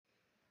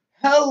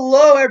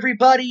Hello,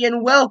 everybody,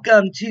 and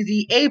welcome to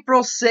the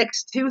April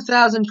 6th,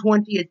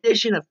 2020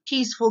 edition of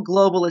Peaceful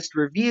Globalist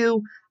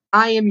Review.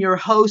 I am your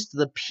host,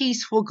 the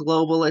Peaceful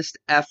Globalist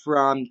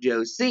Ephraim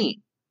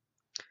Josine.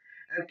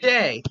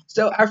 Okay,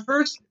 so our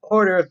first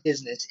order of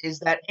business is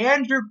that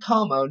Andrew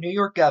Cuomo, New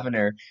York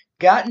governor,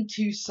 got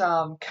into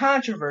some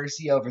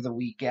controversy over the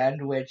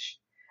weekend, which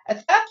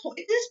at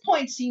this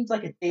point seems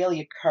like a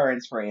daily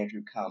occurrence for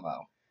Andrew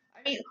Cuomo.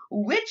 I mean,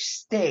 which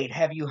state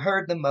have you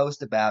heard the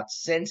most about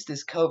since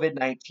this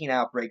COVID-19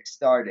 outbreak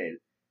started?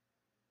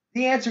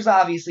 The answer is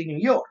obviously New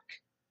York.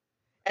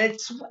 And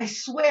I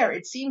swear,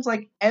 it seems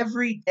like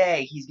every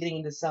day he's getting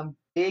into some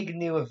big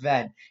new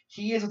event.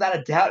 He is, without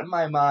a doubt in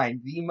my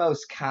mind, the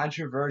most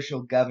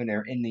controversial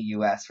governor in the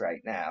U.S. right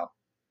now.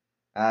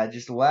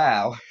 Just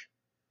wow.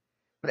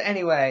 But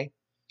anyway,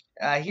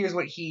 here's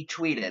what he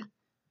tweeted.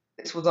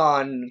 This was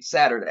on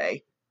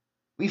Saturday.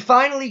 We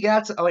finally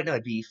got to. Oh, wait, no,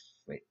 it'd be.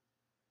 Wait.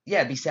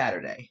 Yeah, it'd be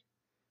Saturday.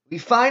 We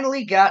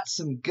finally got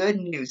some good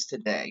news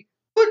today.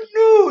 Good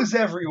news,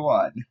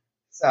 everyone!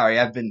 Sorry,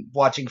 I've been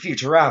watching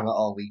Futurama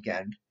all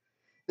weekend.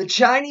 The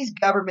Chinese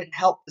government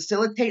helped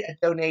facilitate a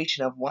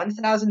donation of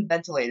 1,000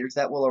 ventilators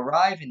that will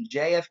arrive in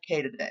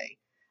JFK today.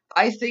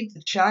 I think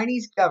the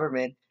Chinese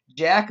government,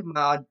 Jack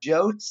Ma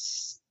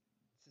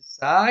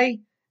Tsai,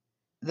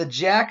 the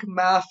Jack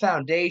Ma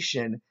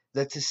Foundation,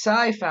 the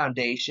Tsai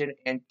Foundation,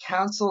 and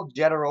Consul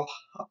General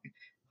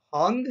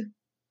Hung?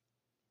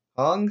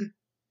 Hung?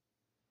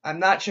 I'm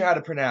not sure how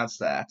to pronounce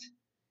that.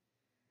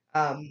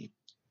 Um,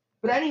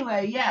 But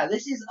anyway, yeah,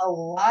 this is a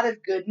lot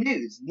of good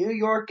news. New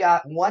York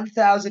got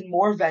 1,000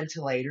 more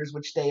ventilators,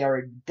 which they are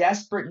in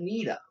desperate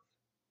need of.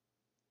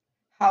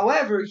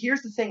 However,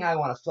 here's the thing I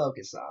want to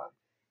focus on.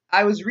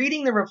 I was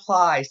reading the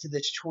replies to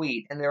this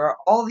tweet, and there are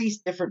all these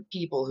different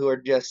people who are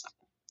just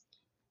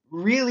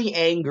really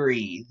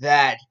angry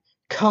that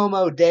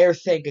Como dare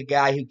thank a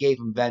guy who gave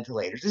him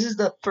ventilators. This is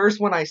the first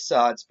one I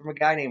saw. It's from a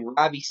guy named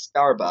Robbie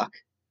Starbuck.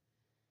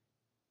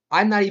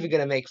 I'm not even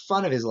going to make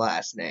fun of his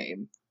last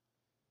name.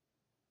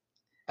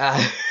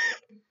 Uh,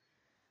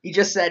 He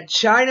just said,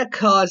 China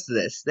caused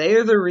this. They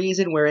are the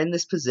reason we're in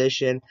this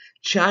position.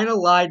 China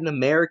lied and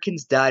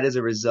Americans died as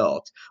a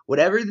result.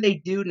 Whatever they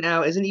do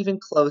now isn't even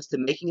close to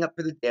making up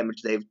for the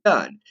damage they've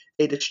done.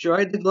 They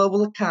destroyed the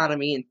global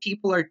economy and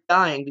people are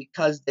dying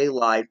because they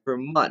lied for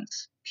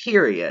months.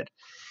 Period.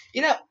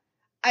 You know,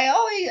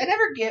 I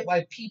never get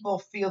why people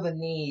feel the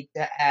need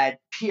to add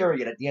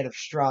period at the end of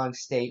strong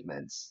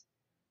statements.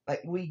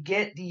 Like, we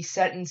get these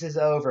sentences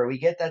over. We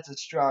get that's a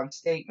strong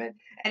statement.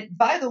 And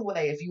by the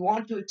way, if you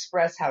want to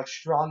express how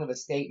strong of a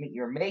statement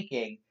you're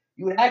making,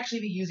 you would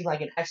actually be using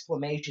like an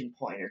exclamation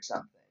point or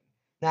something,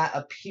 not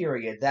a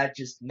period. That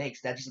just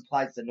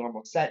applies to the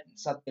normal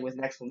sentence. Something with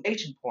an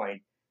exclamation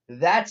point,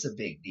 that's a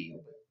big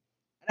deal.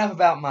 Enough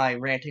about my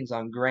rantings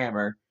on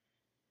grammar.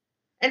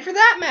 And for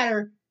that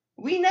matter,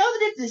 we know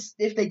that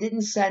if they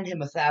didn't send him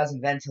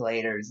 1,000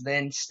 ventilators,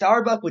 then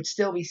Starbuck would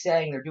still be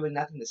saying they're doing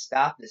nothing to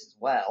stop this as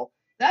well.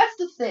 That's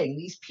the thing.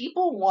 These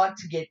people want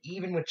to get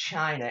even with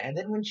China, and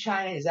then when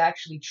China is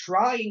actually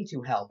trying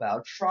to help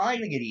out,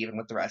 trying to get even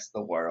with the rest of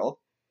the world,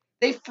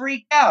 they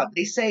freak out.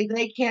 They say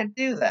they can't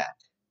do that.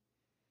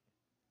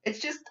 It's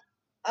just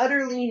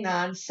utterly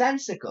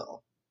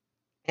nonsensical.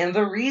 And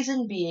the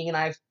reason being, and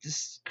I've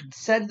just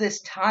said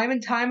this time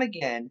and time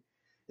again,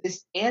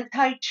 this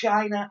anti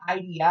China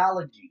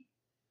ideology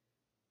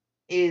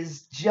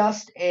is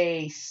just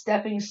a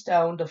stepping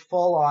stone to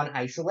full on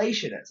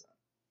isolationism.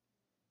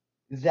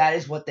 That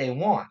is what they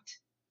want.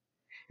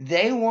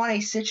 They want a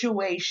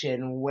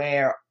situation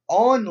where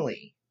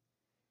only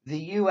the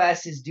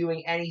U.S. is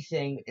doing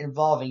anything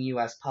involving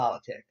U.S.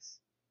 politics.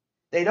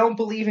 They don't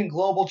believe in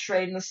global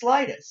trade in the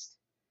slightest.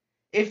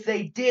 If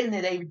they did,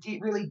 and they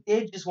really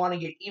did just want to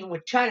get even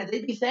with China,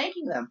 they'd be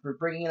thanking them for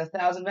bringing in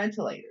 1,000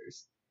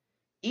 ventilators.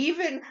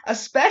 Even,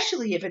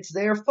 especially if it's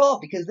their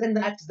fault, because then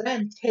that's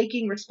them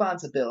taking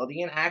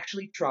responsibility and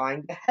actually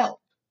trying to help.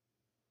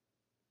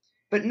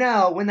 But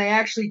no, when they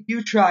actually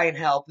do try and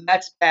help,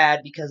 that's bad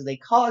because they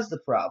caused the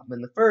problem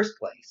in the first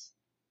place.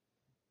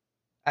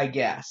 I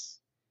guess.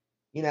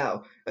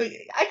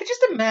 I could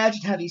just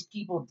imagine how these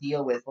people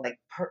deal with like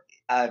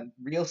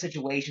real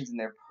situations in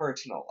their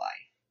personal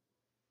life.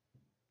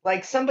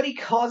 Like somebody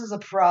causes a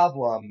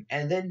problem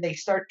and then they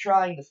start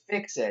trying to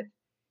fix it.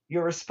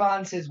 Your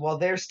response is, well,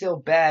 they're still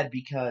bad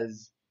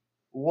because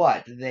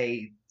what?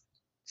 They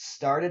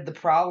started the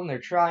problem they're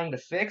trying to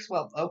fix?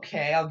 Well,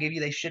 okay, I'll give you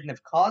they shouldn't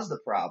have caused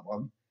the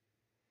problem.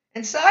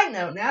 And side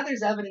note, now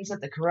there's evidence that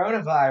the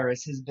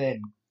coronavirus has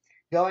been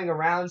going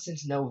around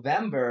since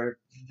November.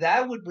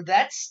 Would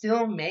that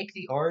still make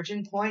the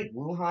origin point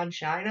Wuhan,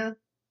 China?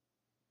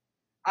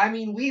 I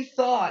mean, we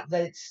thought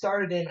that it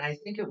started in, I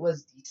think it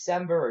was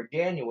December or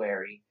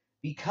January,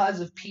 because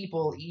of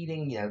people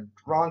eating,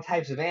 wrong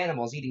types of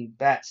animals, eating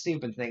bat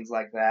soup and things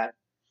like that,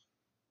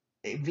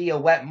 via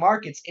wet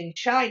markets in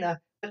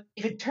China. But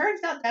if it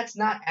turns out that's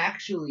not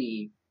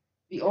actually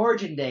the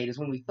origin date, is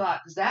when we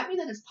thought, does that mean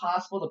that it's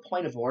possible the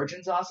point of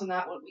origin's also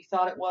not what we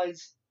thought it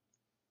was?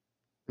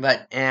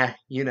 But,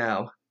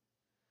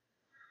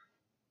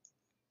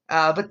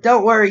 But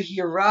don't worry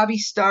here, Robbie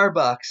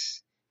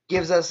Starbucks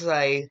gives us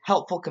a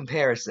helpful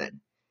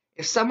comparison.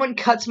 If someone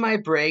cuts my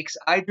brakes,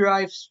 I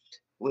drive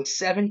with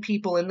 7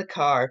 people in the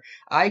car,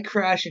 I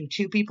crash and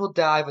 2 people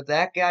die, but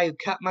that guy who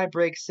cut my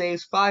brakes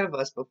saves 5 of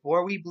us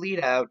before we bleed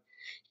out,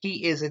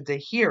 he isn't a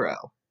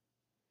hero.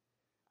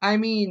 I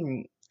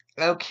mean,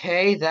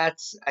 okay,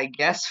 that's, I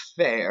guess,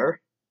 fair.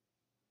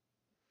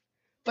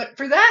 But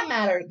for that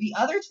matter, the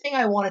other thing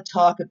I want to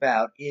talk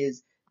about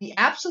is the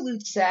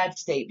absolute sad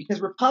state because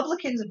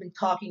Republicans have been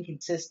talking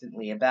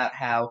consistently about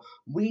how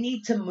we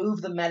need to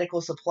move the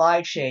medical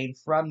supply chain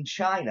from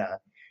China,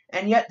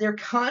 and yet they're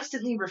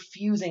constantly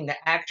refusing to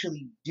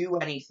actually do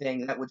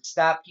anything that would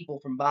stop people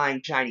from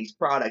buying Chinese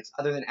products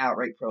other than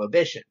outright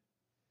prohibition.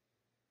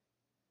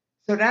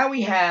 So now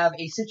we have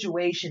a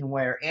situation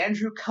where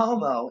Andrew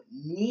Cuomo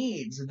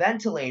needs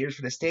ventilators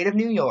for the state of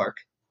New York.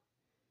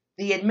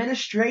 The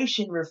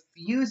administration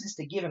refuses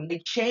to give him. They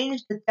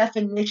changed the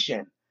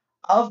definition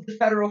of the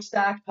federal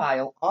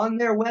stockpile on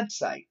their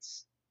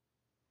websites,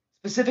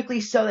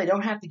 specifically so they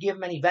don't have to give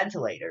him any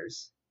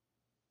ventilators.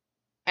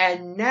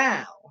 And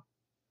now,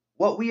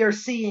 what we are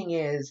seeing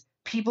is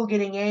people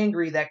getting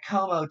angry that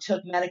Cuomo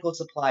took medical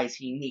supplies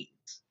he needs.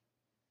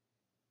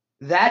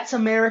 That's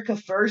America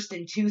First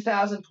in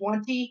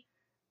 2020,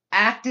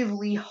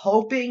 actively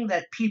hoping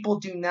that people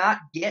do not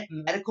get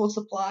medical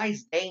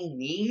supplies they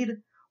need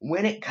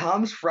when it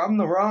comes from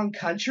the wrong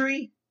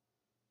country?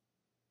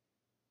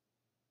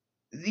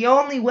 The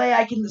only way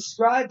I can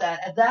describe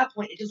that at that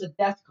point, it is a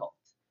death cult.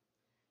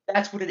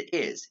 That's what it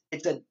is.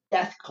 It's a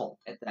death cult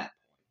at that point.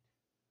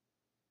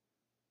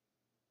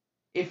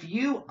 If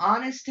you,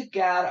 honest to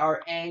God,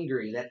 are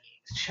angry that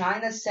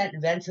China sent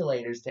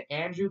ventilators to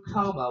Andrew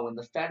Cuomo and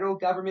the federal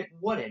government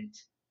wouldn't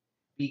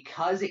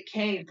because it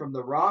came from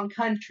the wrong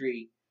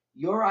country,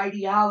 your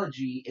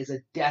ideology is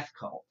a death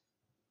cult.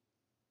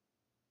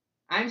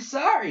 I'm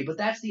sorry, but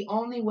that's the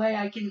only way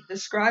I can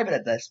describe it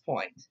at this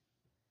point.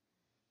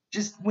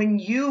 Just when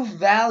you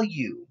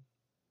value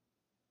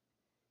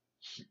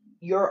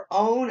your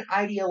own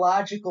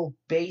ideological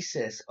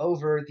basis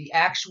over the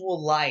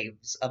actual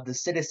lives of the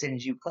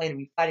citizens you claim to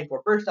be fighting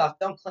for. First off,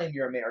 don't claim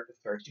you're America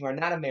first. You are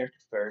not America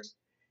first.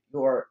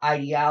 Your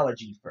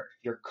ideology first.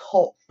 Your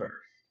cult first.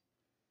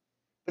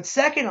 But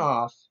second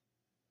off,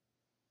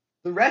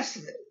 the rest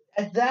of it,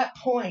 at that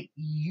point,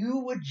 you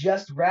would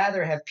just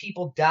rather have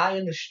people die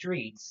in the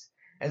streets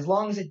as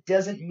long as it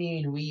doesn't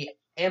mean we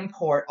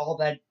import all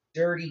that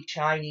dirty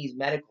Chinese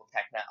medical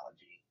technology.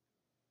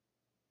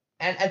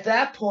 And at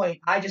that point,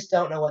 I just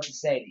don't know what to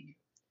say to you.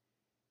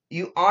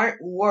 You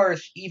aren't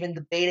worth even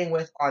debating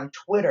with on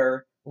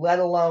Twitter, let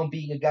alone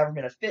being a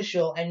government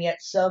official, and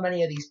yet so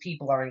many of these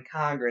people are in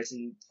Congress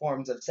in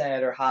forms of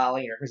Senator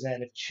Hawley or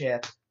Representative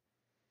Chip,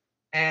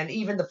 and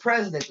even the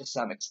president to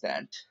some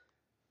extent.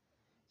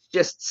 It's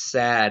just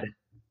sad.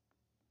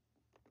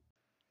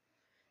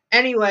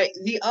 Anyway,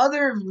 the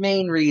other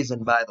main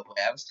reason, by the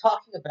way, I was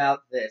talking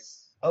about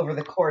this over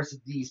the course of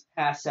these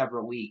past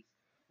several weeks,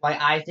 why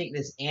I think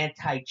this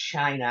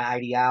anti-China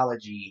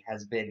ideology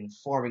has been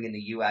forming in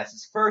the U.S.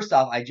 is first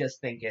off, I just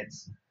think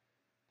it's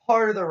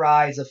part of the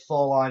rise of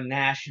full-on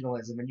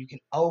nationalism, and you can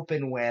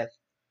open with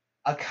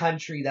a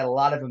country that a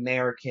lot of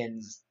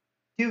Americans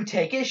do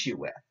take issue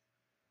with.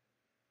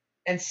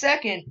 And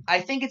second,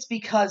 I think it's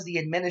because the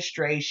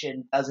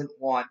administration doesn't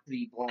want to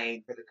be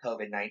blamed for the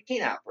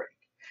COVID-19 outbreak.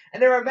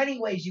 And there are many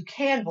ways you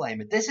can blame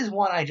it. This is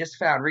one I just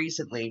found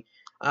recently.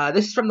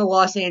 This is from the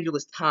Los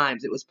Angeles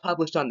Times. It was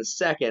published on the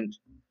 2nd.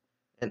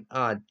 And,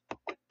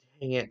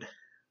 dang it.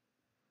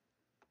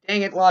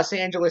 Dang it, Los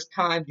Angeles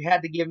Times. You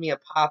had to give me a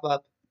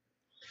pop-up.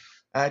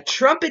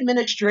 Trump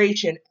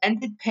administration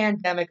ended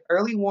pandemic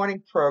early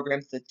warning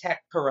programs to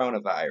detect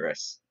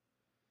coronavirus.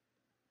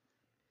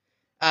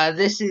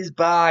 This is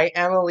by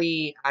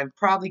Emily, I'm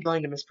probably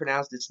going to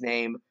mispronounce this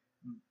name,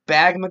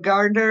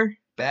 Bagmagardner.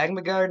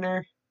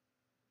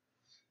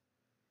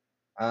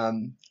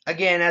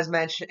 Again, as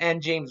mentioned,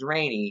 and James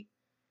Rainey,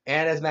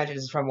 and as mentioned,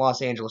 this is from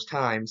Los Angeles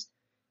Times.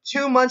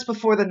 2 months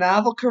before the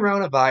novel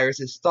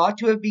coronavirus is thought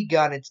to have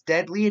begun its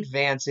deadly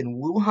advance in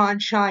Wuhan,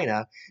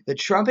 China, the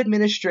Trump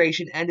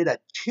administration ended a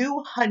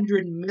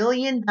 $200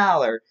 million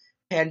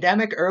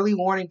pandemic early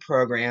warning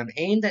program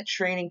aimed at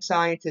training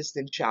scientists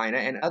in China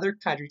and other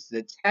countries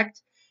to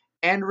detect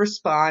and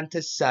respond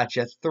to such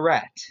a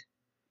threat.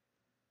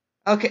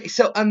 Okay,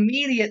 so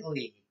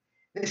immediately,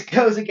 this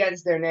goes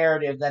against their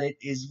narrative that it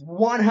is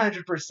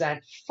 100%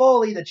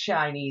 fully the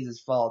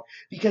Chinese' fault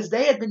because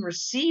they had been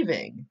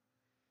receiving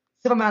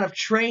some amount of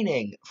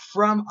training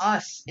from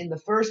us in the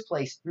first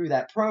place through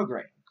that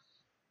program.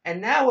 And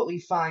now what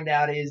we find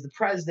out is the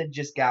president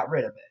just got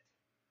rid of it.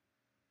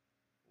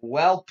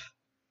 Welp.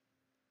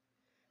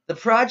 The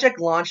project,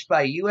 launched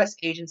by U.S.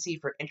 Agency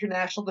for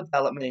International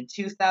Development in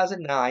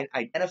 2009,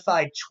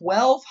 identified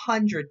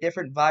 1,200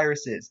 different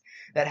viruses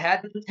that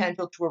had the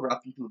potential to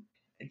erupt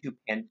into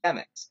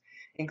pandemics,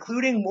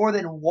 including more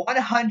than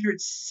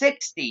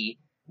 160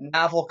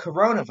 novel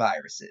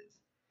coronaviruses.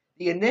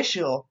 The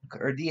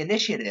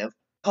initiative,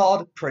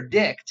 called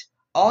PREDICT,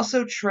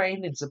 also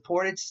trained and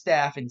supported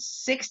staff in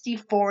 60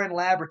 foreign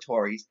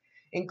laboratories,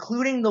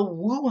 including the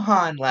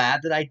Wuhan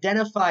lab that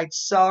identified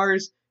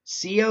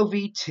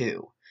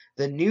SARS-CoV-2,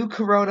 the new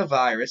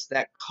coronavirus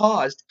that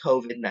caused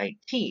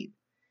COVID-19.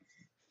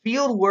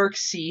 Field work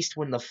ceased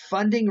when the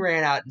funding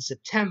ran out in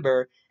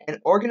September, and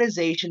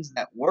organizations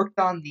that worked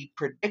on the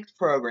PREDICT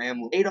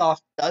program laid off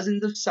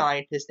dozens of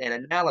scientists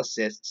and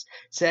analysts,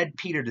 said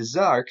Peter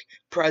Daszak,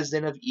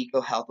 president of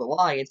EcoHealth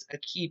Alliance, a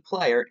key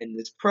player in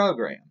this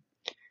program.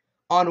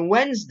 On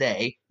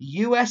Wednesday,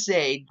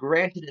 USAID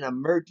granted an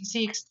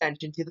emergency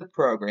extension to the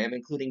program,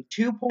 including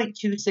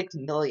 $2.26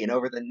 million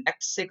over the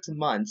next 6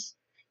 months.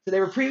 So they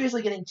were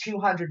previously getting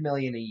 $200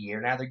 million a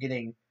year. Now they're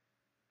getting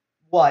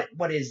what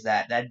is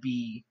that? That'd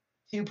be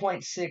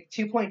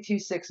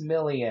 2.26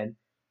 million.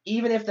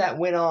 Even if that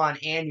went on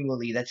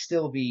annually, that'd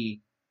still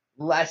be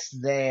less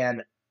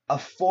than a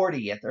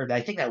 40th, or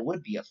I think that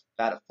would be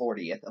about a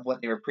 40th of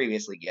what they were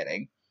previously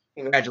getting.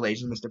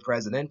 Congratulations, Mr.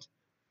 President.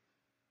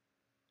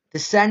 To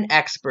send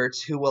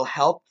experts who will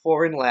help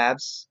foreign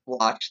labs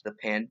watch the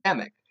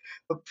pandemic.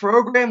 But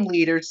program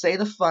leaders say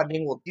the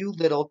funding will do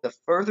little to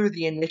further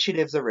the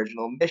initiative's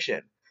original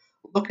mission.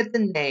 Look at the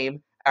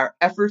name. Our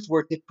efforts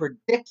were to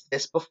predict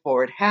this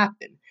before it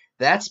happened.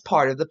 That's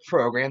part of the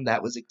program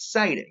that was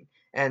exciting.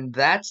 And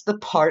that's the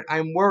part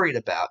I'm worried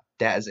about,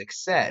 Daszak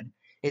said.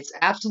 It's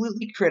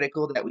absolutely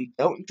critical that we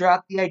don't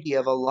drop the idea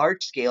of a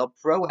large-scale,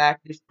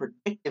 proactive,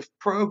 predictive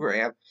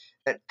program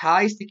that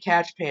ties to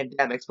catch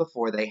pandemics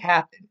before they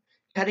happen.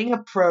 Cutting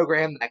a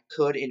program that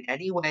could in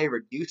any way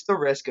reduce the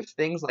risk of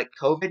things like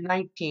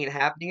COVID-19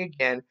 happening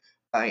again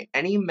by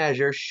any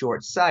measure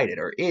short-sighted,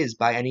 or is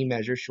by any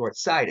measure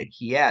short-sighted,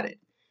 he added.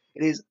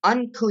 It is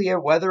unclear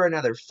whether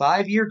another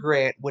 5-year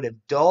grant would have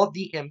dulled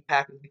the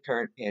impact of the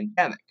current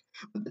pandemic,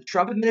 but the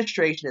Trump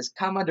administration has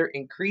come under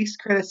increased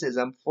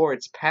criticism for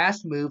its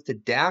past move to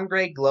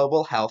downgrade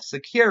global health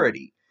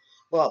security.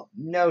 Well,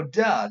 no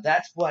duh,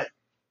 that's what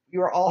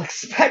you were all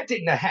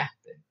expecting to happen.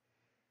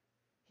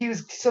 He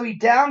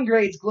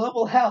downgrades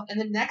global health, and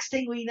the next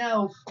thing we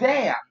know,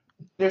 bam,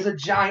 there's a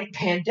giant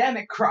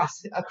pandemic across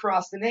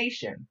the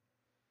nation.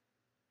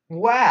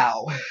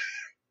 Wow.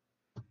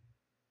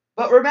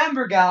 But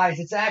remember, guys,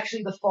 it's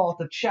actually the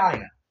fault of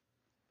China.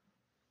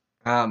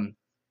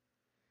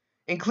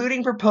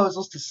 Including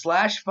proposals to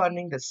slash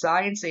funding to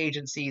science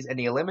agencies and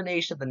the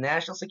elimination of the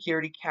National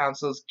Security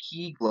Council's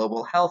key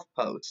global health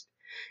post.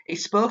 A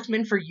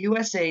spokesman for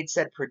USAID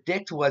said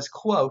PREDICT was,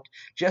 quote,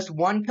 just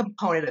one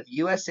component of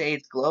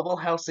USAID's global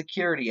health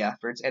security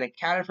efforts and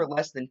accounted for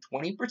less than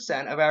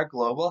 20% of our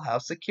global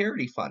health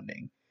security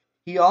funding.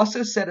 He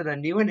also said that a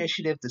new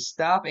initiative to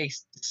stop a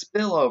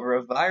spillover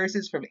of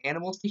viruses from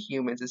animals to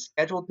humans is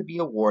scheduled to be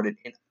awarded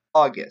in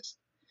August.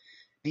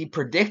 The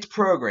PREDICT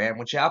program,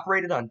 which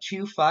operated on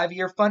 2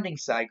 5-year funding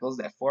cycles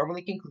that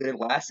formally concluded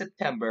last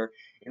September,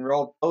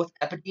 enrolled both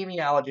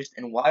epidemiologists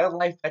and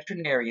wildlife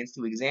veterinarians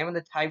to examine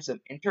the types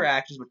of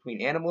interactions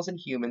between animals and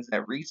humans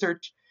that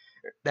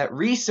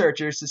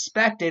researchers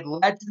suspected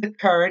led to the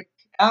current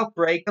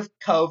outbreak of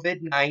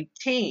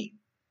COVID-19.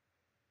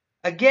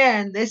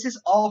 Again, this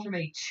is all from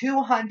a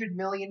 $200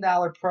 million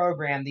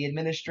program the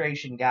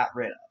administration got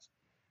rid of.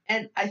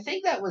 And I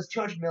think that was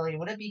 $200 million.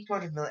 Would it be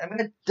 $200 million? I'm going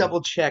to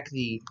double check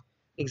the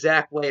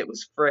exact way it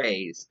was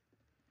phrased.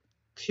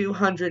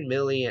 200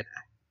 million.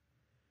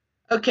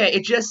 Okay,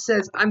 it just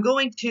says,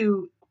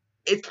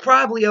 it's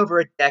probably over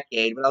a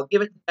decade, but I'll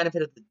give it the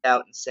benefit of the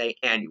doubt and say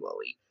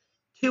annually.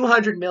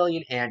 200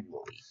 million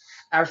annually.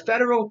 Our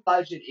federal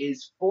budget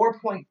is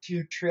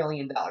 $4.2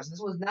 trillion.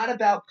 This was not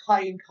about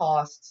cutting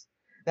costs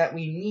that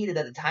we needed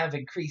at the time of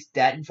increased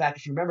debt. In fact,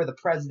 if you remember, the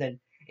president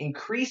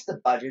increased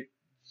the budget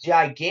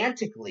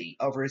gigantically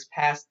over his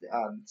past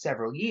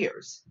several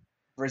years,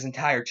 for his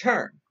entire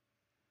term.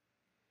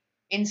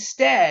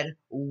 Instead,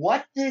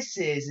 what this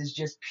is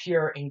just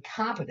pure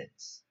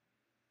incompetence.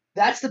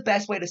 That's the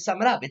best way to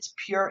sum it up. It's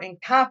pure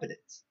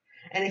incompetence.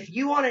 And if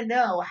you want to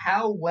know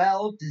how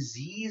well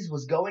disease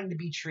was going to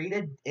be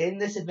treated in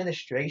this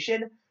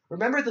administration,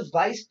 remember the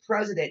vice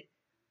president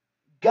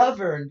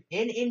governed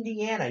in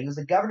Indiana. He was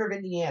the governor of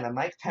Indiana,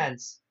 Mike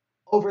Pence,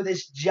 over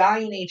this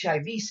giant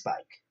HIV spike.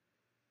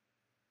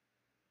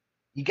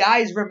 You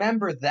guys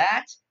remember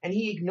that? And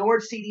he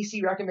ignored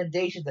CDC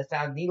recommendations that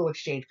found needle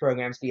exchange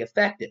programs to be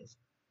effective.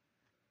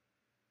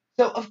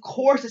 So, of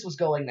course, this was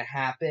going to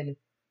happen.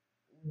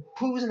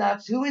 Who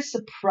is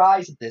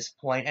surprised at this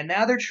point? And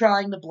now they're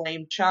trying to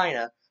blame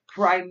China,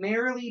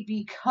 primarily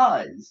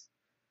because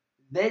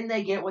then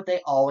they get what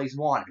they always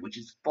wanted, which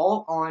is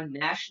full-on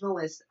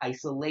nationalist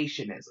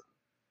isolationism.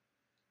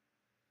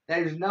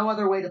 There's no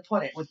other way to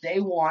put it. What they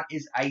want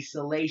is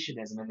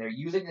isolationism, and they're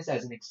using this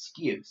as an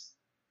excuse.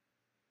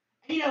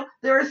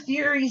 There are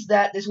theories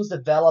that this was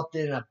developed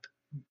in a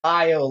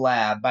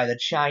biolab by the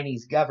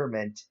Chinese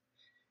government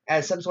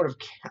as some sort of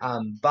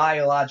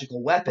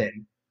biological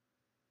weapon.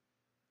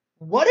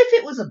 What if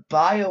it was a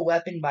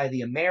bioweapon by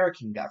the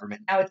American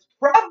government? Now, it's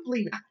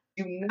probably not.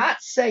 Do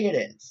not say it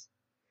is.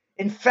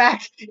 In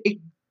fact,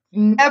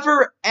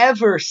 never,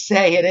 ever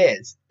say it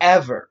is.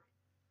 Ever.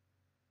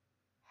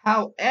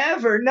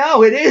 However,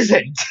 no, it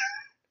isn't.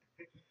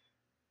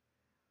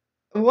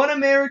 One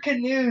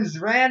American News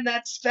ran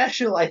that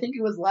special, I think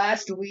it was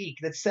last week,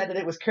 that said that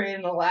it was created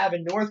in a lab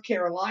in North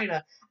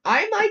Carolina.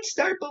 I might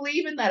start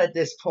believing that at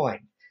this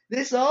point.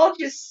 This all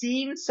just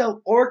seems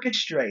so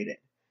orchestrated.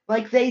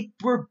 Like they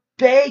were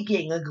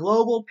begging a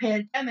global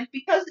pandemic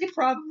because they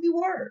probably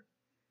were.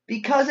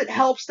 Because it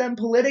helps them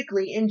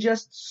politically in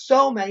just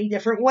so many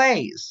different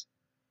ways.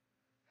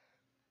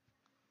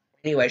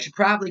 Anyway, I should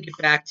probably get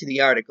back to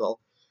the article.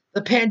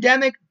 The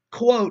pandemic,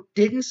 quote,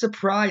 didn't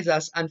surprise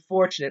us,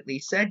 unfortunately,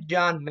 said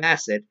John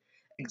Massett,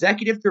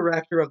 executive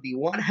director of the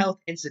One Health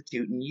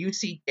Institute and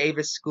UC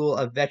Davis School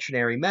of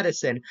Veterinary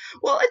Medicine.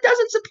 Well, it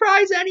doesn't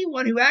surprise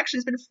anyone who actually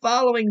has been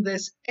following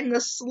this in the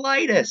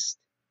slightest.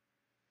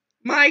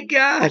 My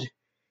God,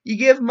 you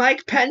give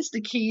Mike Pence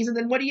the keys, and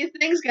then what do you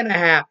think's going to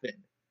happen?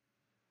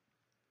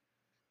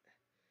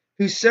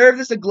 Who served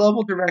as the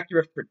global director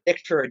of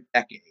Predict for a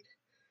decade.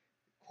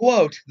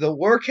 Quote, the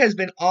work has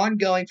been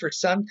ongoing for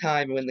some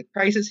time, and when the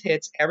crisis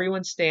hits,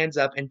 everyone stands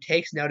up and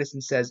takes notice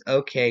and says,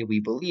 okay,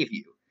 we believe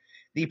you.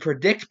 The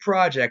Predict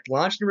project,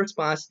 launched in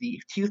response to the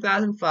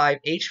 2005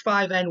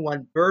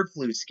 H5N1 bird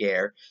flu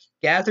scare,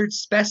 gathered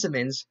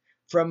specimens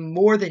from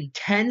more than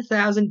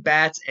 10,000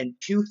 bats and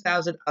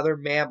 2,000 other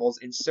mammals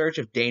in search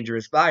of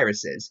dangerous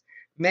viruses.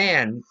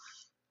 Man,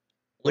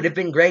 would have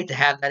been great to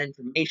have that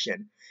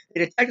information.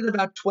 They detected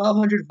about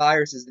 1,200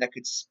 viruses that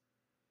could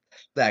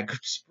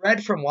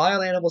spread from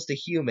wild animals to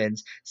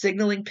humans,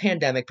 signaling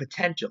pandemic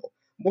potential.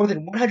 More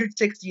than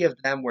 160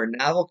 of them were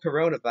novel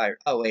coronavirus.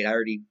 Oh, wait, I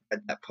already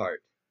read that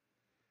part.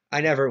 I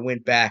never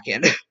went back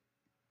in.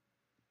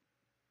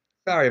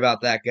 Sorry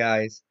about that,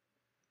 guys.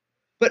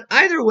 But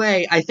either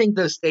way, I think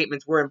those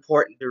statements were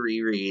important to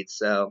reread,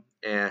 so,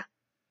 eh.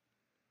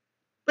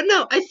 But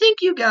no, I think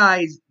you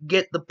guys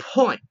get the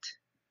point.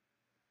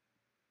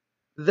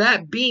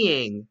 That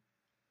being,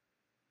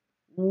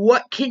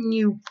 what can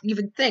you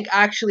even think?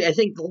 Actually, I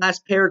think the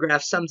last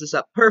paragraph sums this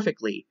up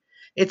perfectly.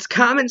 It's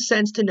common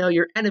sense to know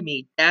your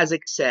enemy,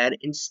 Daszak said.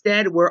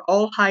 Instead, we're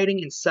all hiding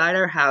inside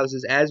our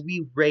houses as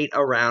we wait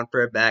around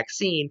for a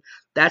vaccine.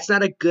 That's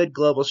not a good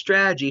global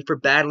strategy for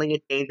battling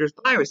a dangerous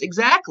virus.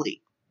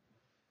 Exactly.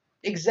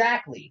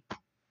 Exactly.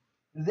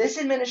 This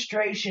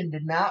administration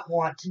did not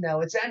want to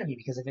know its enemy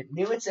because if it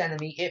knew its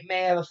enemy, it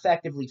may have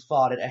effectively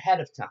fought it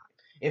ahead of time.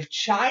 If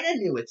China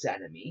knew its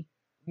enemy,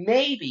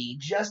 maybe,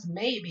 just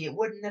maybe, it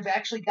wouldn't have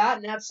actually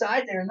gotten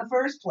outside there in the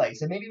first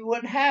place. And maybe we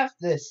wouldn't have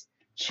this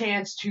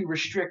chance to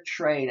restrict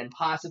trade and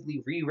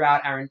possibly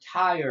reroute our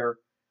entire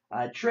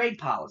trade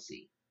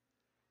policy,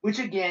 which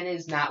again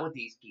is not what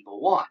these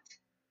people want.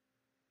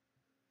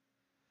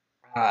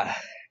 Uh,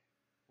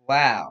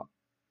 wow.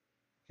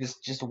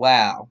 Just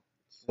wow.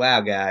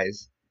 Wow,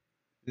 guys.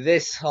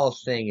 This whole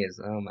thing is,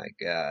 oh my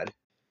god.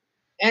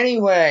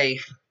 Anyway,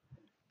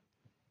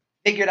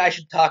 figured I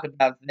should talk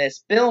about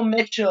this. Bill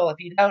Mitchell,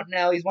 if you don't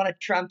know, he's one of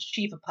Trump's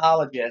chief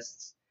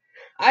apologists.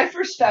 I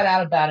first found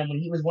out about him when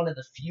he was one of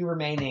the few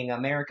remaining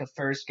America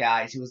First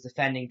guys who was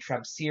defending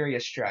Trump's Syria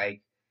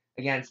strike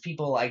against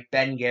people like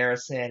Ben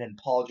Garrison and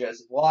Paul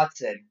Joseph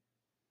Watson.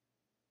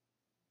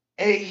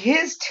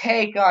 His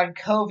take on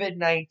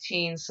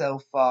COVID-19 so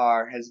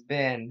far has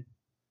been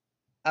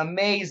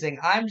amazing.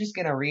 I'm just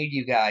going to read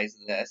you guys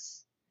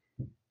this.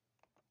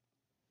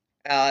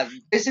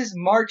 This is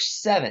March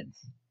 7th.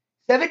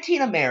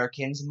 17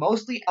 Americans,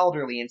 mostly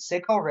elderly and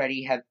sick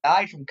already, have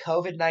died from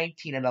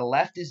COVID-19 and the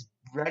left is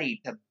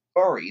ready to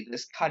bury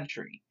this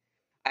country.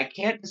 I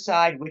can't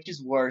decide which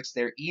is worse,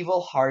 their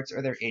evil hearts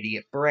or their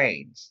idiot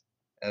brains.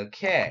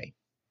 Okay.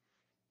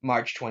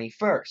 March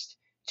 21st.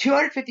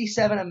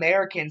 257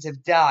 Americans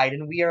have died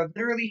and we are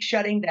literally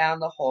shutting down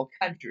the whole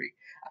country.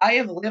 I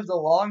have lived a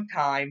long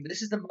time.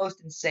 This is the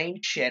most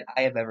insane shit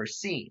I have ever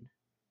seen.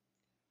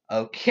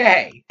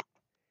 Okay.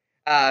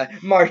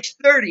 March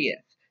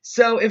 30th.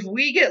 So if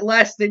we get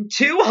less than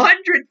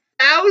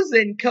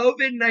 200,000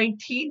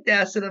 COVID-19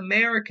 deaths in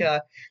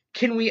America,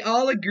 can we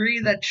all agree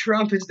that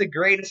Trump is the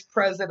greatest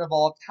president of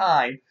all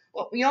time?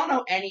 Well, we all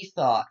know any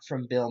thought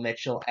from Bill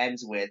Mitchell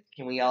ends with,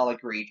 can we all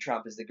agree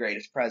Trump is the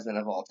greatest president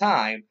of all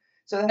time?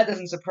 So that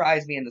doesn't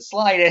surprise me in the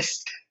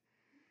slightest.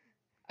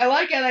 I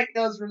like how that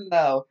goes from,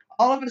 though.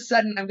 All of a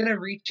sudden, I'm going to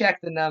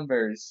recheck the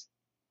numbers.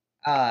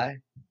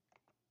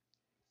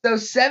 So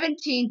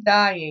 17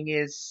 dying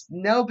is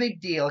no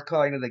big deal,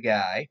 according to the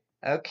guy.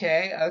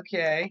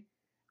 Okay.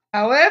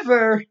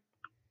 However,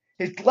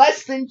 it's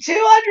less than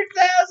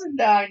 200,000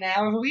 die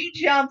now. If we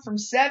jump from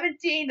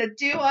 17 to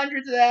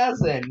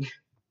 200,000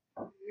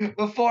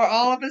 before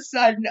all of a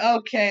sudden,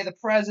 okay, the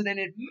president,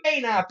 it may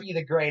not be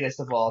the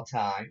greatest of all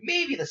time.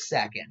 Maybe the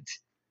second.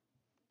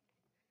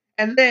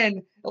 And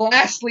then,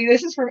 lastly,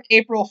 this is from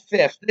April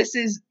 5th. This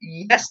is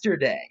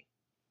yesterday.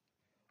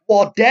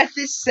 While death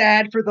is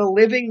sad for the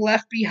living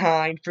left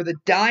behind, for the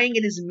dying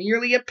it is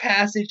merely a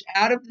passage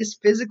out of this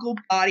physical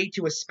body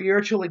to a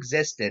spiritual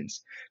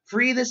existence.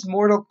 Free this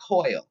mortal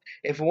coil.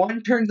 If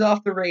one turns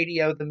off the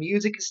radio, the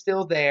music is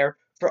still there.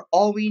 For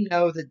all we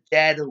know, the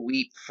dead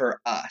weep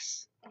for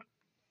us.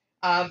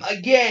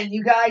 Again,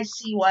 you guys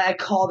see why I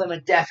call them a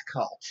death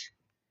cult.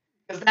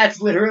 Because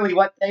that's literally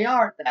what they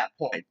are at that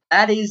point.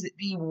 That is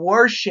the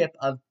worship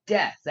of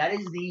death. That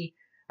is the,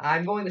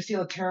 I'm going to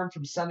steal a term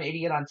from some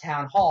idiot on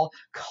town hall,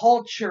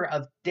 culture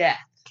of death.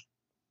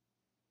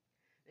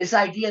 This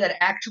idea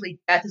that actually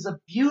death is a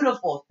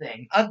beautiful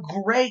thing, a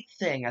great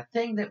thing, a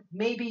thing that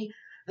maybe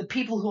the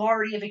people who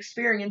already have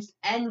experienced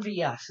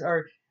envy us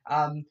or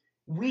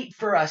weep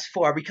for us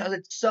for because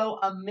it's so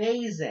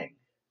amazing.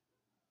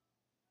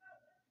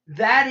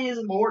 That is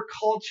more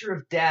culture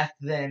of death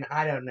than,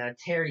 I don't know,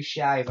 Terry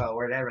Schiavo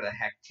or whatever the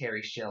heck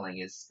Terry Schilling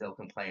is still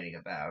complaining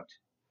about.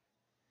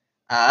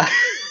 Uh,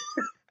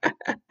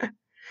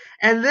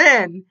 and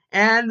then,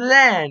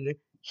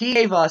 he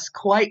gave us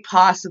quite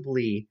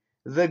possibly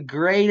the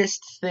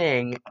greatest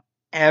thing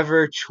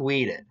ever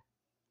tweeted.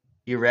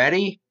 You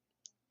ready?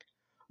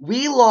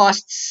 We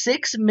lost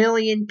 6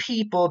 million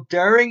people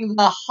during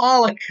the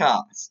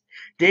Holocaust.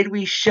 Did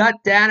we shut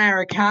down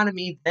our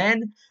economy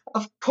then?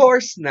 Of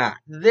course not.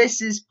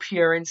 This is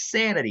pure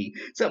insanity.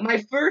 So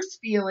my first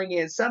feeling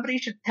is somebody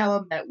should tell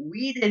them that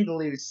we didn't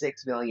lose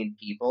 6 million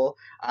people.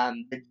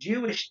 The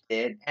Jewish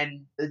did,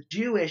 and the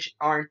Jewish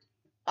aren't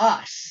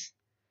us.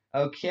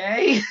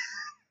 Okay?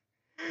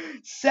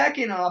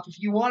 Second off, if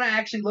you want to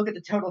actually look at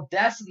the total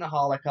deaths in the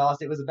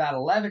Holocaust, it was about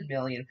 11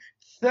 million.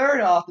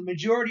 Third off, the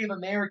majority of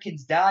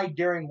Americans died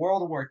during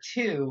World War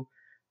II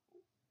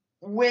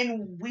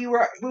when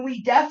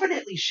we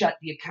definitely shut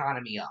the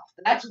economy off.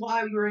 That's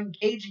why we were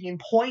engaging in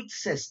point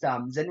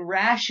systems and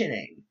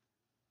rationing.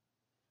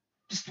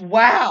 Just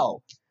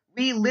wow.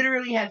 We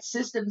literally had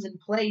systems in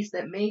place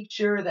that made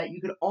sure that you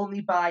could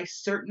only buy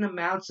certain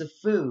amounts of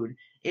food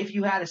if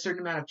you had a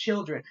certain amount of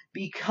children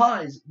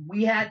because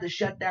we had to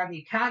shut down the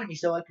economy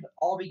so it could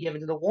all be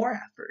given to the war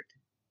effort.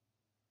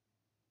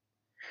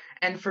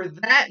 And for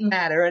that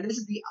matter, and this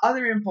is the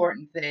other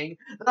important thing,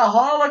 the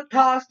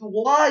Holocaust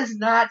was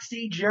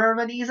Nazi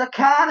Germany's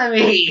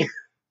economy.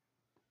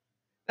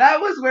 That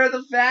was where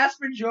the vast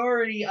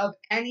majority of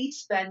any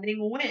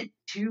spending went,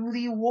 to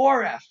the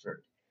war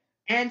effort,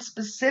 and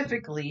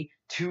specifically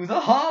to the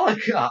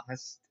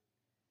Holocaust.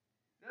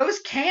 Those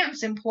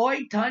camps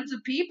employed tons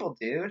of people,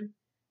 dude.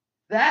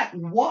 That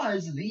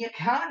was the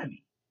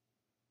economy.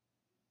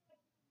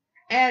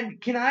 And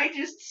can I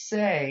just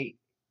say,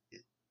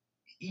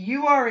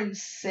 you are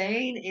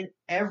insane in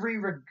every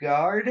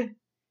regard,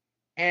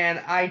 and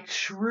I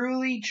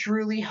truly,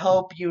 truly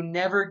hope you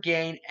never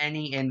gain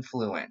any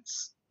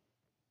influence.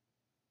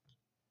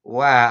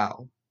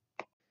 Wow.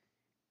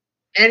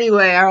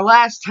 Anyway, our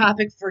last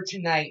topic for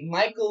tonight,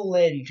 Michael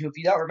Lind, who, if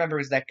you don't remember,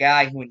 is that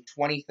guy who in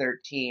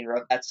 2013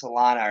 wrote that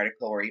Salon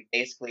article where he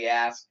basically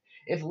asked,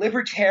 if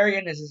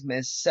libertarianism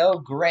is so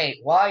great,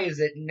 why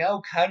is it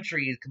no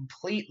country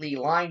completely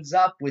lines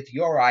up with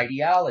your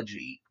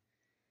ideology?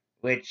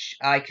 Which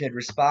I could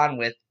respond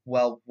with,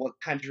 well, what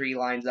country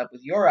lines up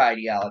with your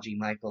ideology,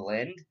 Michael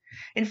Lind?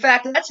 In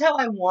fact, that's how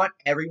I want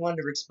everyone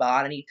to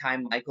respond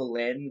anytime Michael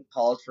Lind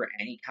calls for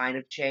any kind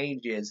of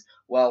changes.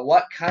 Well,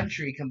 what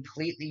country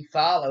completely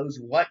follows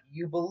what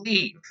you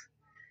believe?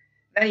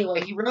 Anyway,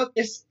 he wrote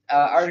this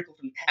article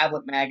from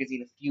Tablet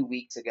Magazine a few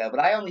weeks ago, but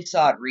I only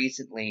saw it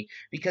recently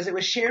because it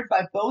was shared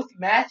by both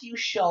Matthew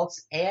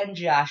Schultz and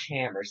Josh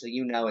Hammer, so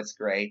you know it's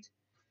great.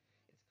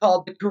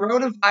 Called The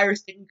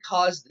Coronavirus Didn't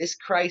Cause This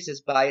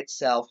Crisis by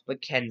Itself,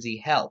 but Kenzie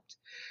Helped.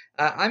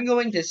 I'm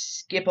going to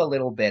skip a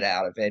little bit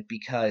out of it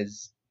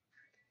because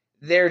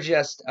they're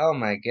just, oh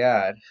my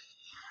god.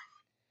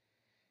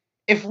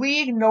 If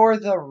we ignore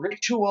the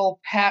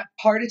ritual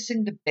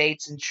partisan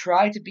debates and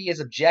try to be as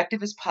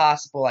objective as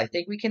possible, I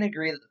think we can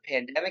agree that the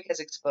pandemic has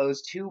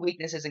exposed two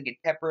weaknesses in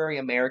contemporary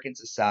American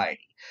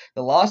society: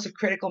 the loss of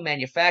critical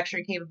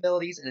manufacturing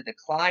capabilities and the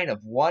decline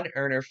of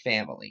one-earner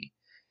family.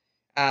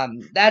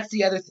 That's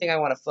the other thing I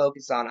want to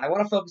focus on. I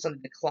want to focus on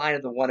the decline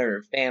of the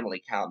one-earner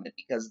family comment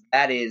because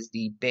that is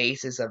the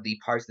basis of the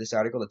parts of this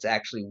article that's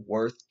actually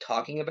worth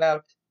talking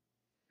about.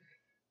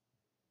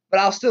 But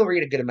I'll still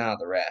read a good amount of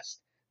the rest.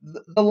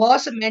 The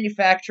loss of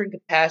manufacturing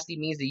capacity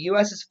means the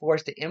U.S. is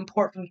forced to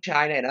import from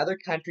China and other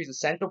countries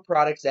essential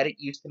products that it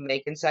used to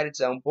make inside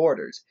its own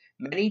borders.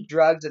 Many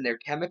drugs and their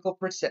chemical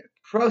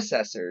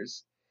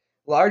processors,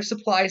 large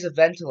supplies of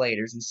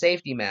ventilators and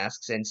safety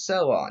masks, and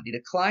so on. The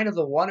decline of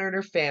the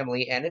one-earner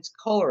family and its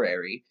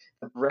corollary,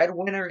 the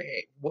breadwinner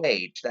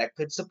wage that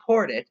could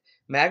support it,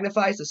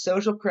 magnifies the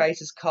social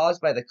crisis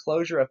caused by the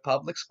closure of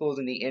public schools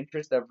in the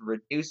interest of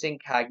reducing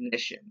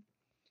cognition.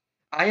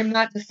 I am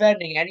not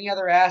defending any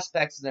other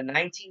aspects of the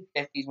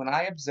 1950s when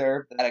I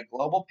observed that a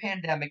global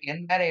pandemic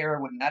in that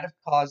era would not have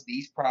caused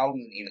these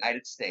problems in the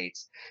United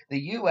States. The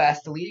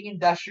U.S., the leading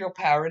industrial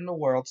power in the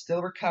world,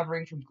 still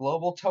recovering from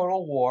global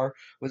total war,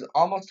 was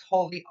almost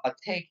wholly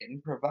taken,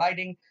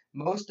 providing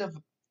most of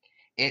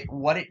it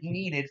what it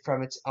needed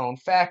from its own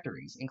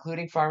factories,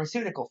 including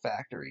pharmaceutical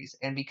factories.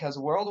 And because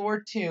World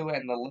War II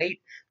and the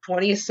late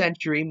 20th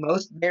century,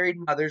 most married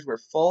mothers were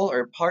full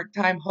or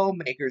part-time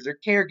homemakers or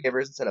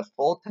caregivers instead of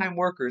full-time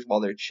workers while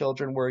their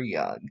children were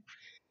young.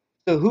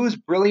 So whose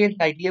brilliant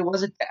idea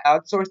was it to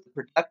outsource the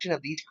production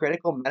of these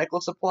critical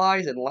medical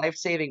supplies and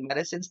life-saving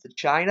medicines to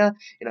China,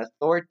 an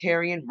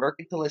authoritarian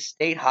mercantilist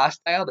state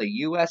hostile to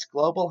U.S.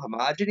 global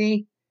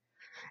homogeny?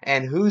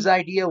 And whose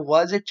idea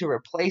was it to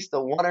replace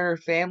the one-earner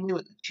family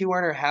with the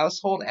two-earner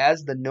household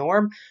as the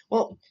norm?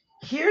 Well,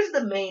 here's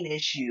the main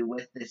issue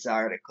with this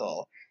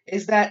article,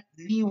 is that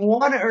the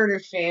one-earner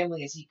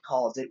family, as he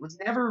calls it, was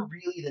never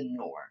really the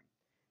norm.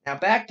 Now,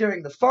 back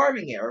during the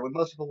farming era, when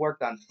most people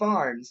worked on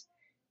farms,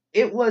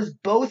 it was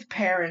both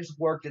parents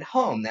worked at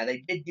home. Now,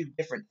 they did do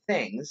different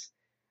things.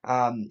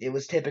 It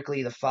was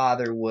typically the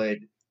father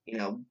would,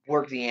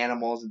 work the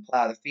animals and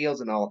plow the fields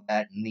and all of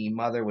that, and the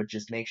mother would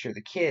just make sure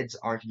the kids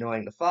aren't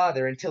annoying the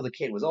father until the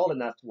kid was old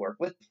enough to work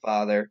with the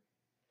father.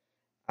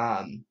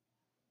 Um,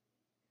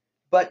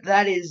 but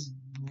that is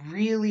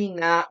really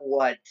not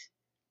what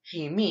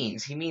he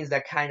means. He means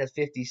that kind of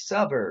 50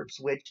 suburbs,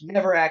 which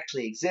never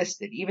actually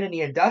existed. Even in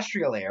the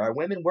industrial era,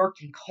 women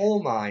worked in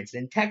coal mines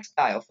and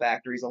textile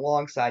factories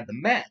alongside the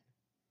men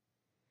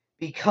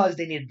because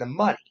they needed the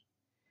money.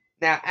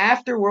 Now,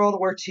 after World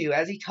War II,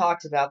 as he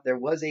talks about, there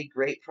was a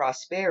great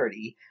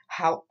prosperity.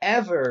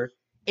 However,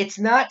 it's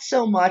not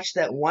so much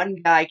that one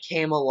guy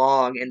came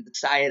along and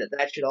decided that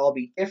that should all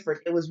be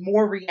different. It was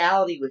more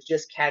reality was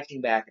just catching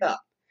back up.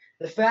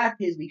 The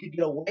fact is, we could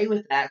get away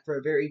with that for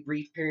a very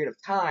brief period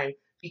of time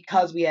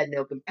because we had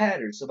no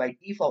competitors. So by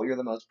default, we were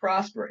the most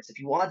prosperous. If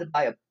you wanted to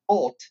buy a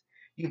Bolt,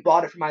 you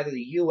bought it from either the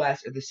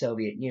U.S. or the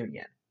Soviet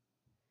Union.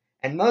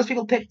 And most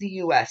people picked the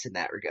U.S. in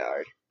that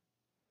regard.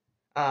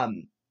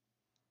 Um,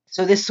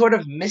 So this sort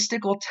of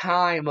mystical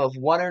time of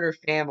one-earner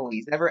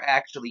families never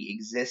actually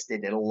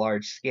existed at a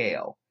large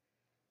scale.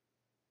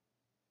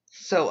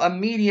 So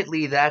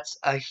immediately that's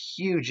a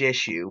huge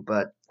issue,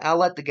 but I'll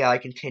let the guy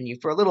continue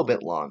for a little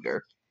bit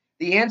longer.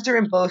 The answer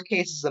in both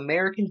cases is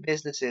American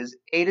businesses,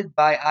 aided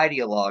by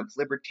ideologues,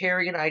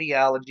 libertarian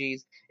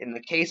ideologies in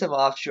the case of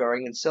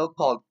offshoring, and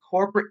so-called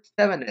corporate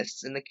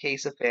feminists in the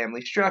case of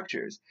family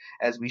structures.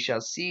 As we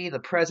shall see, the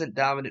present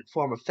dominant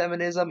form of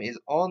feminism is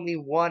only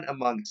one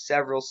among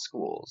several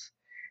schools.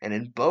 And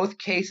in both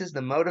cases,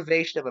 the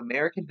motivation of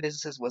American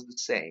businesses was the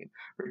same,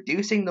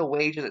 reducing the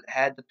wages it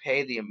had to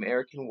pay the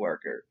American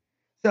worker.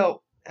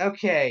 So,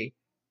 okay,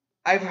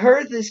 I've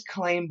heard this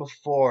claim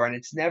before, and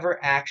it's never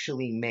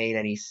actually made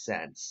any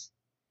sense.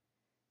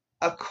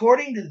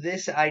 According to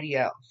this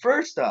idea,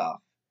 first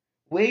off,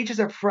 wages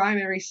are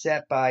primarily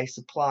set by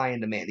supply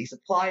and demand. The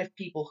supply of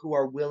people who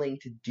are willing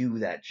to do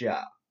that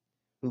job,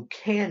 who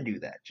can do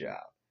that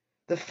job.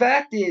 The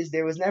fact is,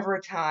 there was never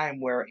a time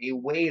where a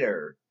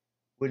waiter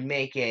would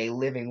make a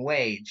living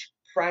wage,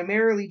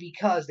 primarily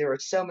because there were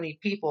so many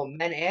people,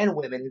 men and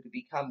women, who could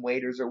become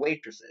waiters or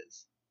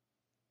waitresses.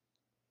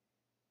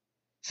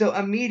 So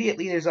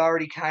immediately there's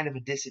already kind of a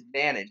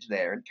disadvantage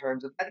there in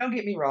terms of, don't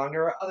get me wrong,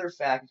 there are other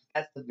factors,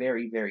 that's the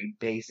very, very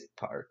basic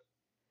part.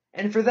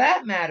 And for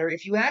that matter,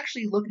 if you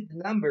actually look at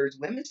the numbers,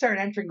 women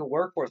started entering the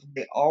workforce,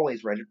 they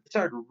always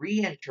started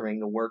re-entering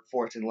the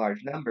workforce in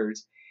large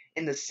numbers.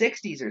 In the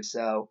 60s or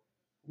so,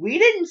 we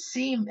didn't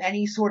see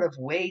any sort of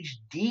wage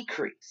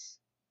decrease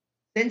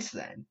since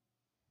then.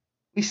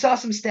 We saw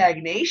some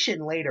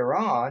stagnation later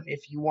on,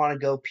 if you want to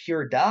go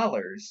pure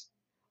dollars,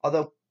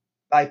 although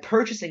by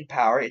purchasing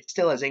power it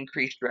still has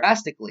increased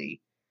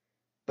drastically.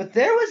 But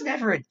there was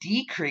never a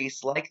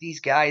decrease like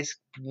these guys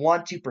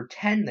want to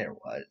pretend there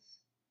was.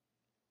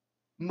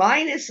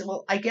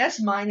 Well, I guess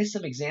minus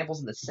some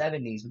examples in the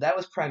 70s, but that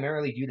was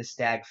primarily due to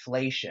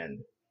stagflation,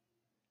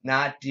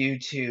 not due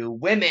to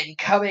women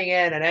coming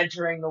in and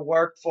entering the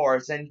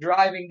workforce and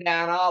driving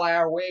down all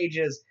our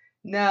wages.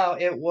 No,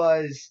 it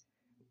was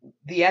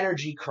the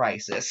energy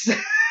crisis.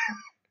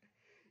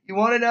 You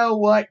want to know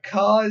what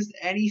caused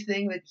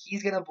anything that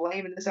he's going to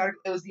blame in this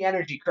article? It was the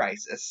energy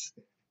crisis.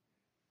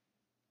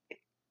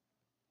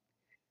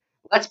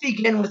 Let's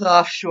begin with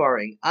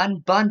offshoring.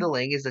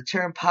 Unbundling is a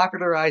term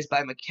popularized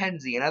by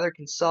McKinsey and other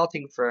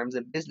consulting firms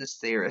and business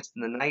theorists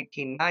in the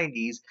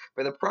 1990s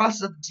for the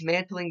process of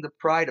dismantling the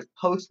pride of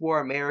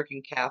post-war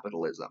American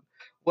capitalism.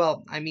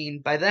 Well, I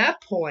mean, by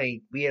that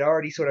point, we had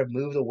already sort of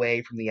moved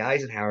away from the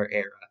Eisenhower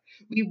era.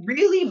 We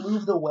really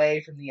moved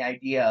away from the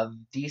idea of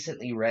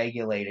decently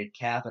regulated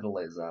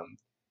capitalism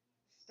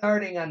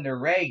starting under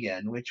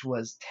Reagan, which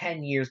was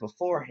 10 years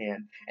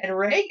beforehand. And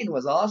Reagan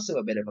was also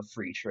a bit of a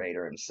free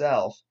trader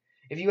himself.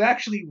 If you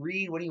actually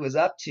read what he was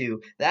up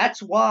to,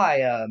 that's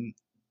why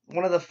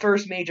one of the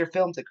first major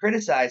films to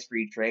criticize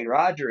free trade,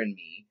 Roger and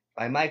Me,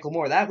 by Michael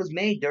Moore, that was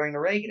made during the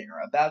Reagan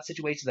era about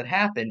situations that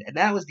happened, and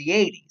that was the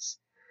 80s.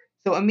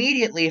 So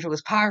immediately, if it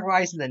was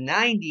popularized in the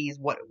 90s,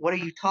 what are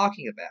you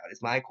talking about,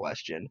 is my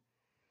question.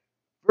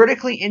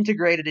 Vertically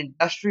integrated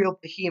industrial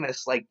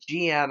behemoths like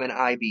GM and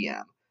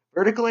IBM.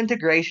 Vertical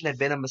integration had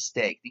been a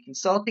mistake. The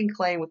consulting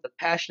claim with the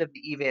passion of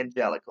the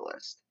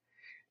evangelicalist.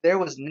 There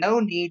was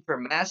no need for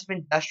massive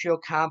industrial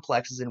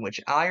complexes in which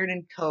iron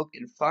and coke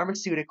and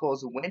pharmaceuticals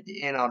went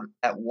in on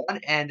at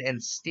one end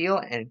and steel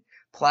and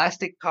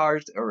plastic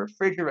cars or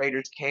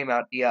refrigerators came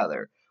out the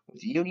other.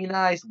 with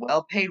unionized,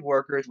 well-paid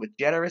workers with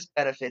generous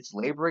benefits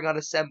laboring on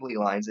assembly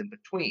lines in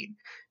between.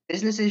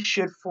 Businesses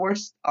should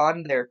force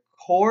on their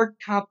core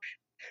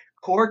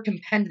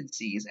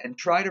competencies and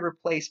try to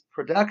replace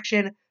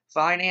production,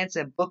 finance,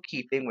 and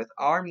bookkeeping with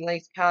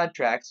arm-length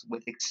contracts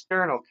with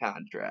external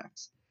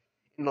contracts.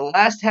 In the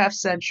last half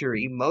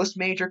century, most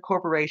major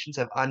corporations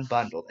have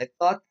unbundled. I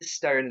thought this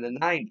started in the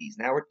 90s.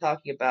 Now we're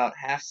talking about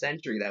half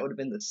century. That would have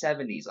been the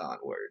 70s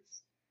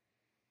onwards.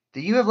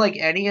 Do you have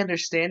any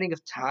understanding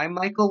of time,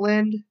 Michael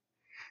Lind?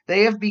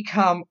 They have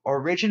become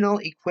original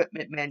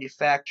equipment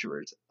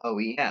manufacturers,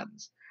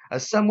 OEMs, a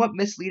somewhat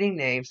misleading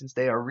name since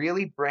they are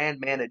really brand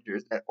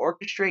managers that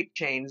orchestrate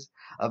chains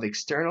of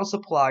external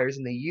suppliers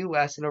in the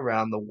US and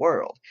around the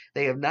world.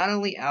 They have not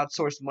only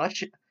outsourced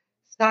much.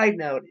 Side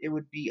note, it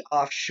would be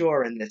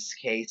offshore in this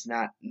case,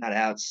 not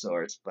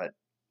outsourced, but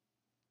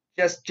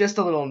just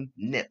a little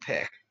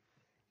nitpick.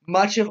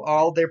 Much of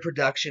all their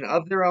production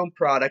of their own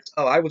products.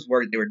 Oh, I was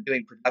worried they were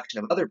doing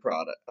production of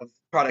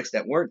products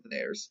that weren't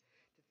theirs.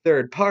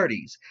 Third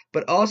parties,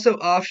 but also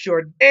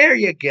offshore. There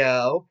you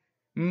go.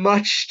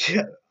 Much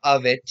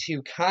of it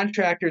to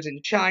contractors in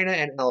China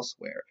and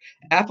elsewhere.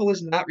 Apple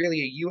is not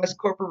really a U.S.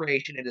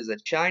 corporation. It is a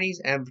Chinese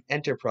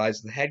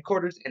enterprise with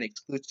headquarters and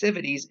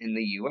exclusivities in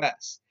the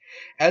U.S.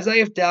 As I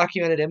have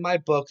documented in my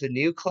book, The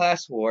New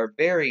Class War,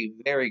 very,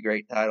 very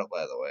great title,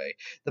 by the way,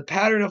 the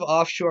pattern of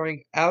offshore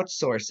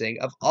outsourcing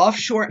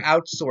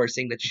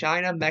to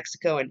China,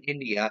 Mexico, and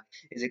India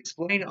is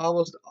explained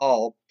almost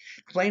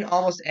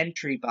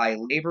entry by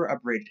labor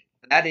abridging.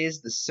 That is,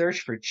 the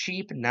search for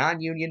cheap,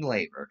 non-union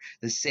labor,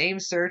 the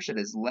same search that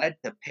has led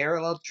to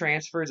parallel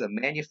transfers of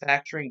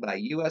manufacturing by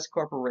U.S.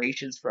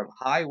 corporations from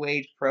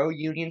high-wage,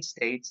 pro-union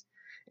states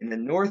in the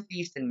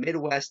Northeast and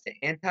Midwest to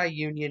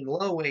anti-union,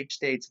 low-wage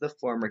states of the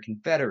former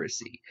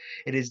Confederacy.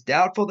 It is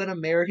doubtful that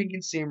American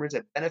consumers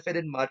have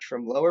benefited much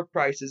from lower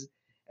prices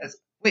as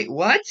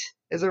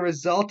a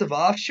result of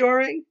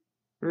offshoring?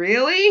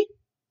 Really?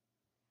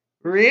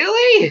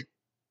 Really?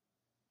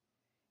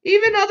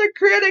 Even other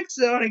critics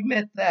don't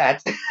admit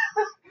that.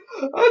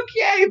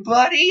 Okay,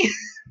 buddy.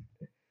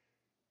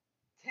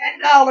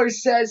 $10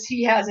 says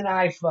he has an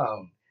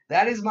iPhone.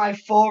 That is my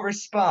full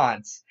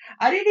response.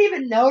 I didn't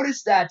even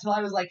notice that till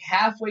I was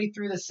halfway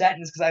through the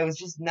sentence because I was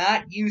just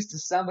not used to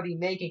somebody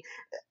making.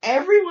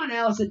 Everyone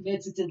else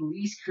admits it's at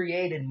least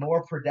created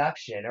more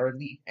production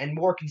and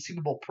more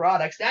consumable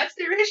products. That's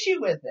their issue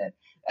with it.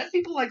 That's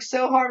people like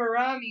Sohar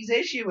Marami's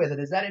issue with it,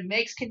 is that it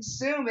makes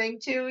consuming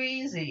too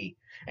easy.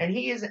 And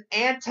he is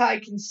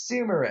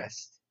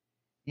anti-consumerist.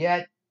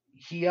 Yet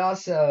he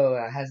also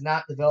has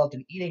not developed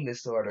an eating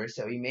disorder,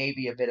 so he may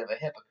be a bit of a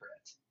hypocrite.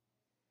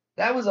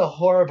 That was a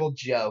horrible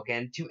joke,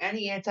 and to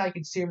any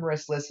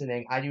anti-consumerist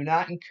listening, I do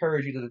not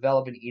encourage you to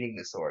develop an eating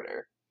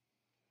disorder.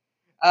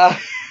 But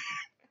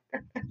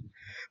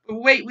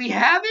wait, we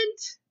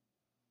haven't?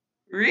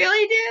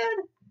 Really,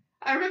 dude?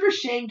 I remember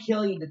Shane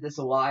Killian did this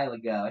a while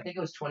ago. I think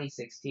it was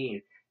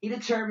 2016. He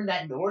determined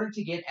that in order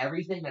to get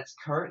everything that's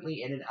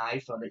currently in an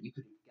iPhone that you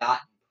could have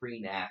gotten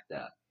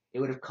pre-NAFTA, it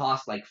would have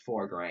cost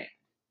 $4,000.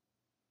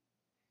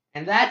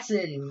 And that's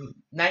in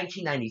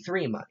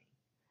 1993 money.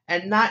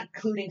 And not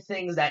including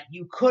things that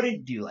you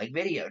couldn't do, like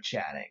video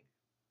chatting.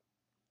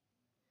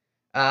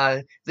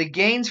 The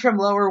gains from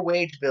lower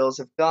wage bills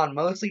have gone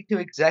mostly to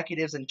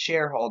executives and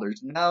shareholders.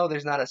 No,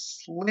 there's not a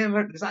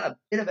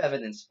bit of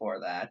evidence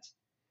for that.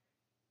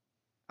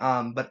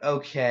 But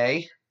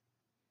okay.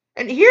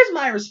 And here's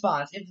my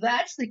response. If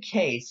that's the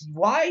case,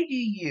 why do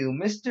you,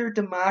 Mr.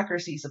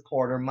 Democracy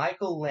supporter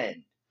Michael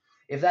Lind,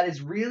 if that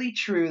is really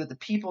true that the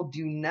people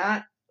do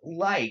not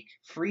like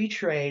free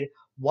trade,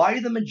 why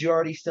do the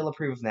majority still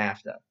approve of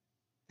NAFTA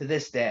to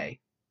this day?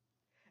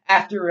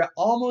 After an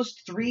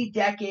almost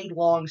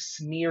 3-decade-long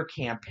smear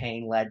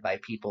campaign led by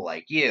people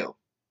like you.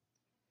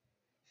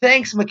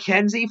 Thanks,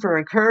 McKinsey, for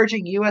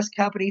encouraging U.S.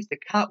 companies to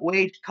cut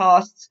wage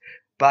costs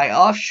by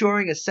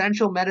offshoring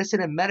essential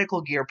medicine and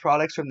medical gear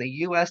products from the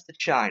U.S. to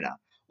China.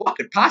 What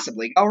could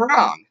possibly go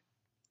wrong?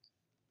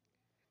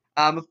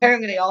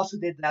 Apparently they also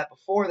did that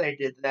before they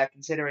did that,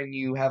 considering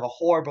you have a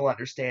horrible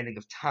understanding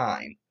of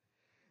time.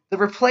 The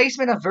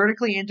replacement of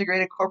vertically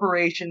integrated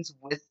corporations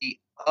with the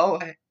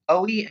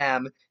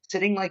OEM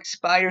sitting like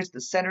spiders at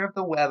the center of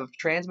the web of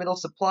transmittal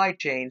supply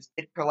chains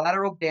did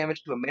collateral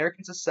damage to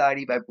American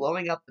society by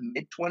blowing up the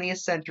mid-20th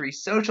century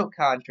social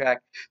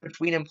contract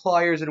between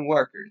employers and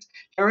workers.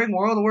 During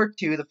World War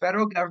II, the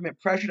federal government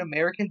pressured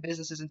American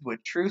businesses into a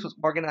truce with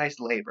organized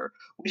labor,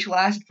 which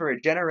lasted for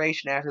a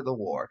generation after the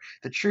war.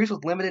 The truce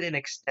was limited in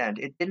extent.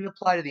 It didn't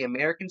apply to the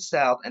American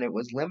South, and it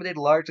was limited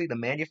largely to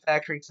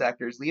manufacturing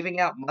sectors, leaving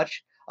out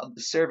much of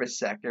the service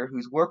sector,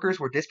 whose workers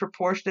were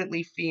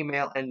disproportionately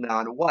female and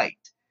non-white.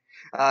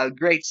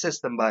 Great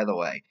system, by the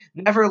way.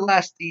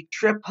 Nevertheless, the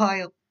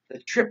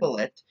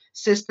triplet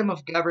system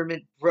of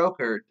government broke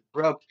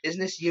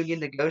business union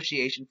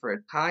negotiation for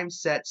a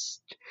time-set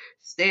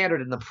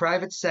standard in the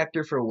private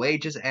sector for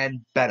wages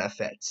and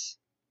benefits.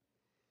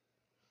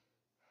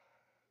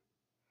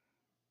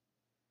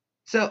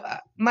 So,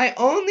 my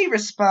only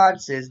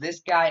response is this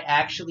guy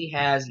actually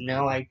has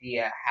no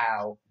idea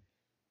how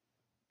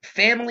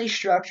family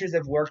structures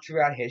have worked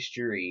throughout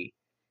history,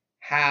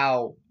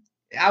 how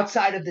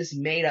outside of this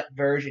made up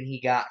version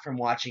he got from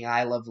watching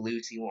I Love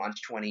Lucy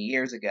once 20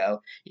 years ago,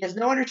 he has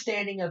no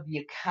understanding of the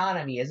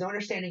economy, he has no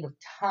understanding of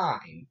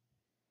time.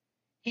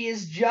 He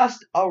is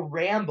just a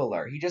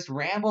rambler. He just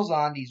rambles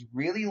on these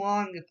really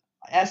long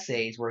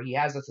essays where he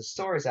has a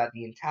thesaurus out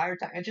the entire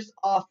time. It's just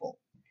awful.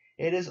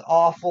 It is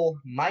awful.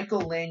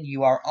 Michael Lynn,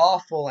 you are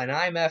awful, and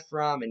I'm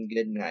Ephraim, and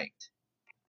good night.